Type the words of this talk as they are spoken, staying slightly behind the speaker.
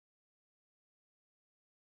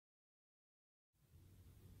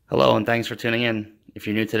Hello and thanks for tuning in. If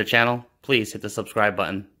you're new to the channel, please hit the subscribe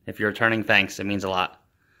button. If you're returning, thanks, it means a lot.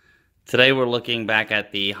 Today we're looking back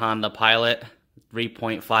at the Honda Pilot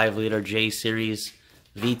 3.5 liter J Series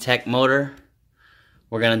VTEC motor.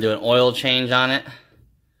 We're going to do an oil change on it,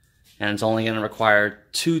 and it's only going to require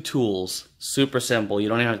 2 tools. Super simple, you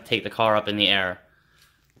don't even have to take the car up in the air.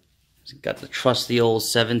 So got the trusty old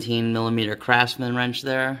 17mm Craftsman wrench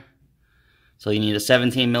there. So you need a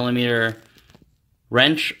 17mm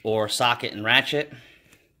wrench or socket and ratchet.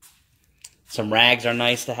 Some rags are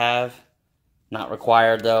nice to have. Not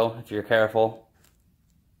required though, if you're careful.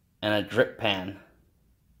 And a drip pan.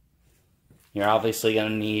 You're obviously going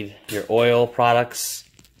to need your oil products.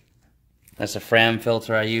 That's a Fram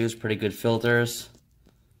filter I use, pretty good filters.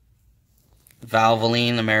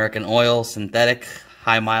 Valvoline American Oil, synthetic,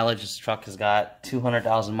 high mileage. This truck has got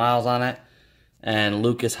 200,000 miles on it. And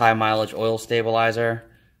Lucas high mileage oil stabilizer.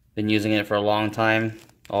 Been using it for a long time.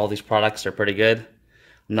 All these products are pretty good.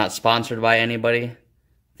 I'm not sponsored by anybody.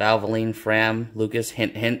 Valvoline, Fram, Lucas,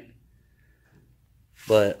 hint, hint.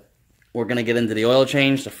 But we're going to get into the oil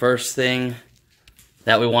change. The first thing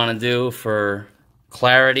that we want to do for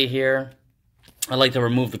clarity here, I like to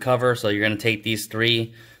remove the cover. So you're going to take these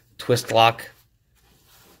 3 twist lock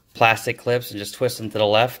plastic clips and just twist them to the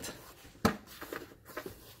left.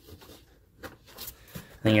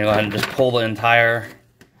 Then you go ahead and just pull the entire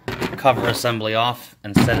cover assembly off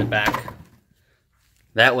and set it back.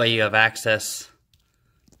 That way you have access,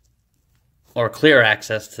 or clear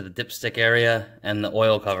access, to the dipstick area and the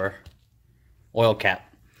oil cover, oil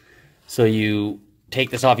cap. So you take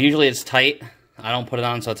this off. Usually it's tight. I don't put it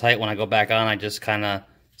on so tight. When I go back on, I just kind of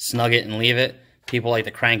snug it and leave it. People like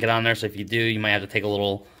to crank it on there, so if you do, you might have to take a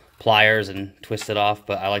little pliers and twist it off,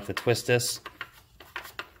 but I like to twist this.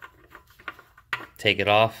 Take it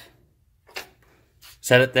off.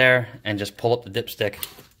 Set it there and just pull up the dipstick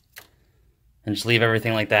and just leave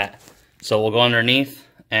everything like that. So we'll go underneath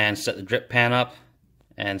and set the drip pan up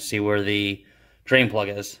and see where the drain plug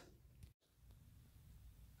is.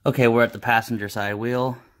 Okay, we're at the passenger side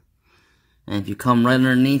wheel, and if you come right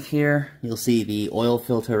underneath here, you'll see the oil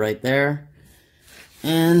filter right there,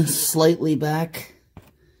 and slightly back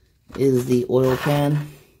is the oil pan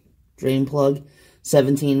drain plug,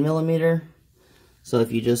 17mm. So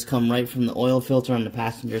if you just come right from the oil filter on the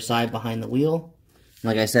passenger side behind the wheel,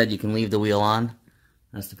 like I said, you can leave the wheel on.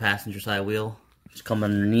 That's the passenger side wheel. Just come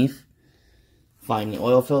underneath, find the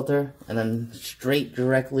oil filter, and then straight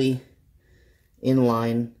directly in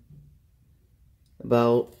line,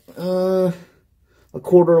 about a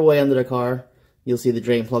quarter away under the car, you'll see the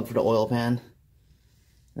drain plug for the oil pan.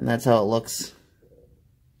 And that's how it looks.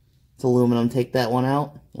 It's aluminum. Take that one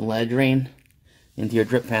out and let it drain into your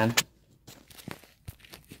drip pan.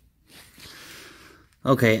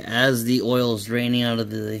 Okay, as the oil is draining out of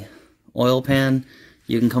the oil pan,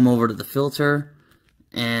 you can come over to the filter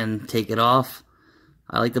and take it off.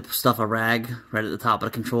 I like to stuff a rag right at the top of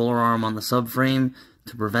the controller arm on the subframe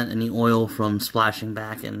to prevent any oil from splashing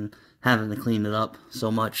back and having to clean it up so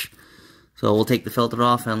much. So we'll take the filter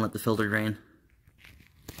off and let the filter drain.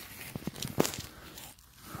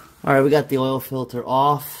 Alright, we got the oil filter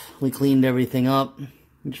off. We cleaned everything up.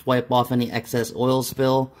 Just wipe off any excess oil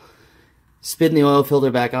spill. Spin the oil filter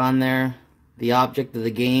back on there. The object of the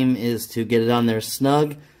game is to get it on there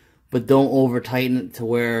snug, but don't over tighten it to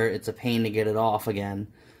where it's a pain to get it off again.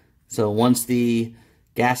 So once the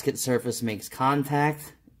gasket surface makes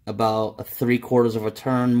contact, about a 3/4 of a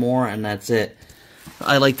turn more, and that's it.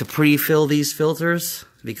 I like to pre-fill these filters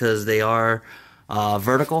because they are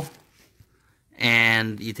vertical,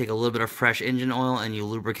 and you take a little bit of fresh engine oil and you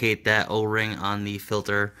lubricate that O-ring on the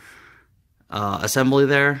filter assembly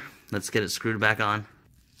there. Let's get it screwed back on.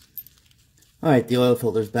 Alright, the oil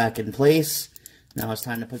filter's back in place. Now it's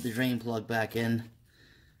time to put the drain plug back in.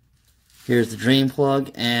 Here's the drain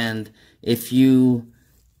plug, and if you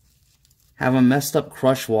have a messed up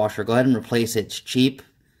crush washer, go ahead and replace it. It's cheap.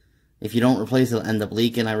 If you don't replace it, it'll end up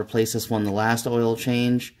leaking. I replaced this one the last oil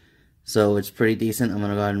change, so it's pretty decent. I'm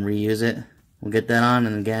going to go ahead and reuse it. We'll get that on,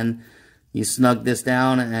 and again, you snug this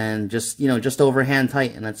down and just, just over hand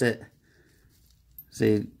tight, and that's it.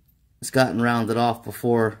 See, it's gotten rounded off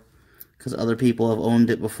before because other people have owned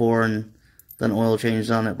it before and done oil changes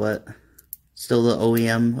on it, but still the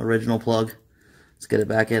OEM original plug. Let's get it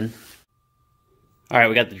back in. Alright,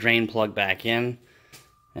 we got the drain plug back in,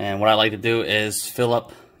 and what I like to do is fill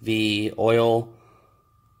up the oil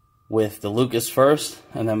with the Lucas first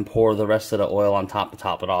and then pour the rest of the oil on top to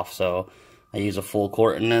top it off. So I use a full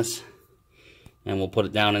quart in this, and we'll put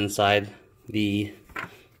it down inside the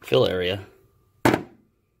fill area.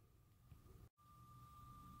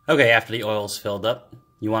 Okay, after the oil's filled up,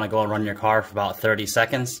 you want to go and run your car for about 30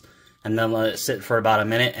 seconds and then let it sit for about a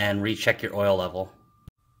minute and recheck your oil level.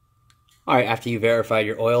 Alright, after you verified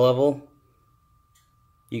your oil level,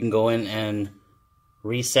 you can go in and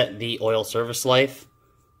reset the oil service life.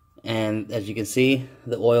 And as you can see,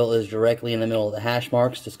 the oil is directly in the middle of the hash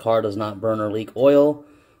marks. This car does not burn or leak oil,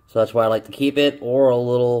 so that's why I like to keep it, or a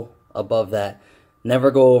little above that.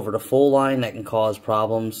 Never go over the full line. That can cause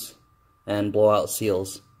problems and blow out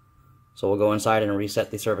seals. So we'll go inside and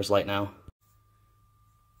reset the service light now.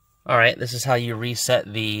 Alright, this is how you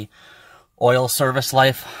reset the oil service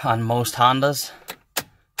life on most Hondas.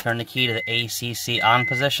 Turn the key to the ACC on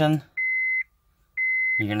position.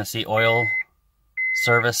 You're going to see oil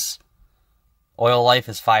service. Oil life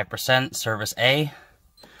is 5%, service A.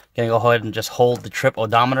 Going to go ahead and just hold the trip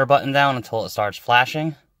odometer button down until it starts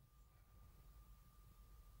flashing.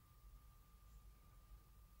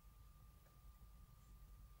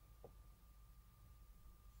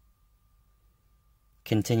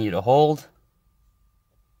 Continue to hold.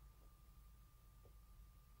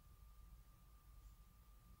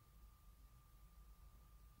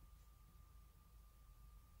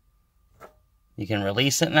 You can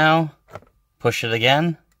release it now. Push it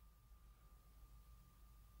again.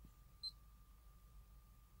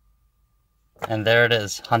 And there it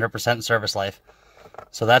is, 100% service life.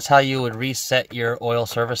 So that's how you would reset your oil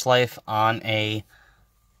service life on a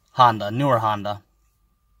Honda, newer Honda.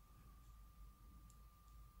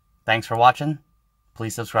 Thanks for watching.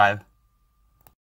 Please subscribe.